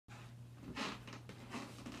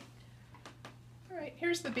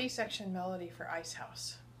Here's the B section melody for Ice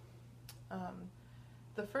House.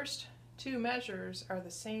 The first two measures are the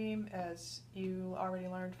same as you already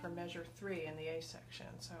learned for measure 3 in the A section.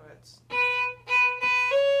 So it's,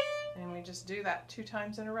 and we just do that 2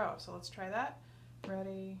 times in a row. So let's try that.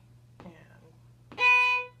 Ready, and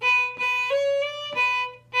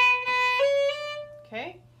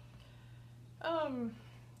okay.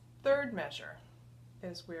 Third measure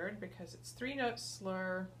is weird because it's 3 notes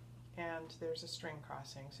slur and there's a string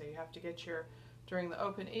crossing. So you have to get your, during the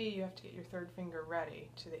open E, you have to get your third finger ready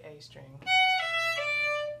to the A string.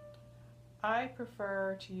 I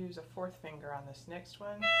prefer to use a 4th finger on this next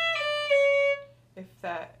one.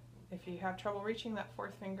 If you have trouble reaching that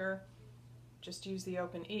 4th finger, just use the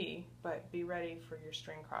open E, but be ready for your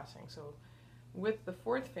string crossing. So with the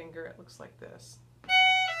 4th finger, it looks like this.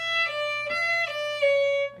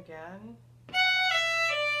 Again.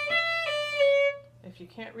 If you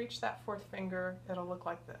can't reach that 4th finger, it'll look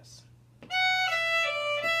like this.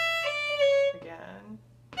 Again.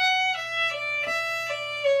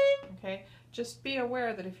 Okay, just be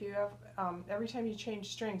aware that if you have, every time you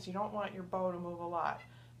change strings, you don't want your bow to move a lot.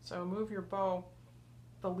 So move your bow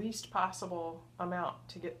the least possible amount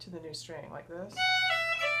to get to the new string, like this,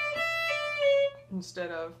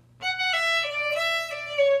 instead of,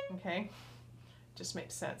 okay, just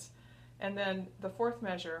makes sense. And then the 4th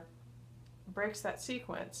measure breaks that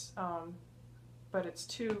sequence, but it's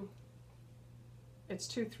two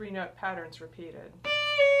 3-note patterns repeated.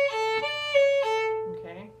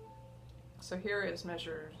 Okay, so here is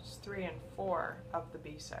measures 3 and 4 of the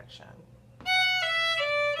B section.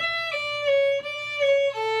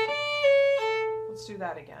 Let's do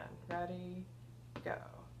that again. Ready, go.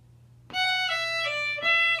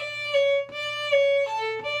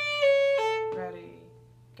 Ready,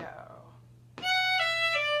 go.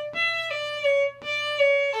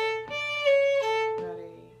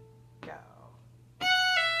 Ready, go.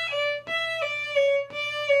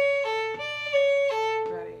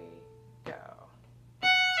 Ready, go.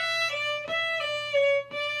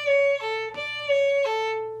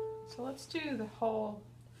 So let's do the whole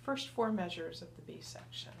first 4 measures of the B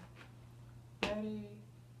section. Ready,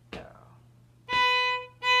 go.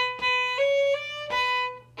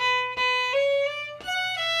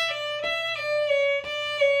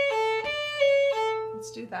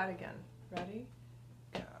 Let's do that again. Ready,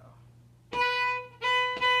 go.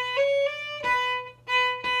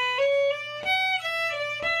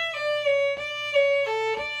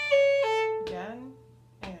 Again,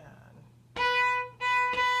 and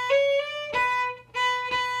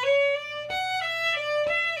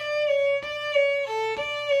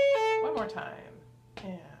one more time,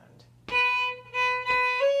 and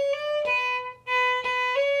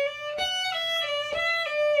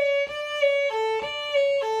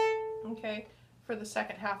okay, for the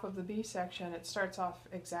second half of the B section, it starts off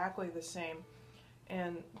exactly the same,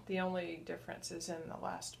 and the only difference is in the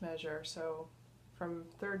last measure. So from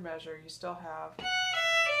 3rd measure, you still have,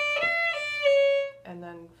 and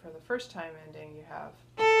then for the first time ending, you have,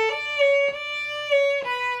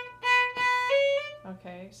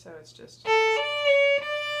 okay, so it's just,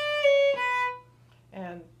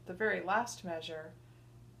 and the very last measure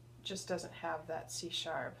just doesn't have that C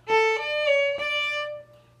sharp.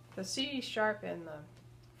 The C sharp in the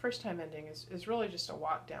first time ending is really just a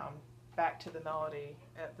walk down back to the melody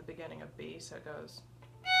at the beginning of B, so it goes.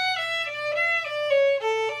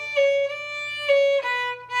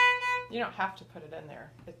 You don't have to put it in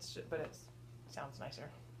there, but it sounds nicer.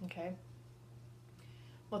 Okay,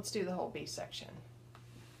 let's do the whole B section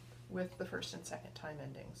with the first and second time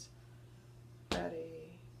endings.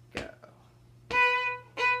 Ready, go.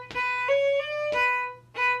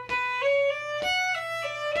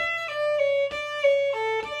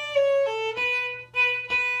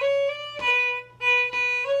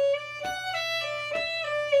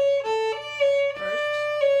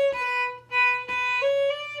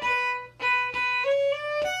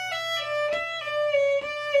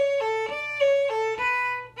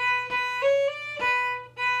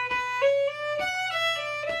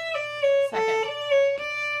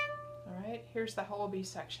 Here's the whole B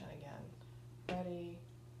section again. Ready,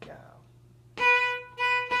 go.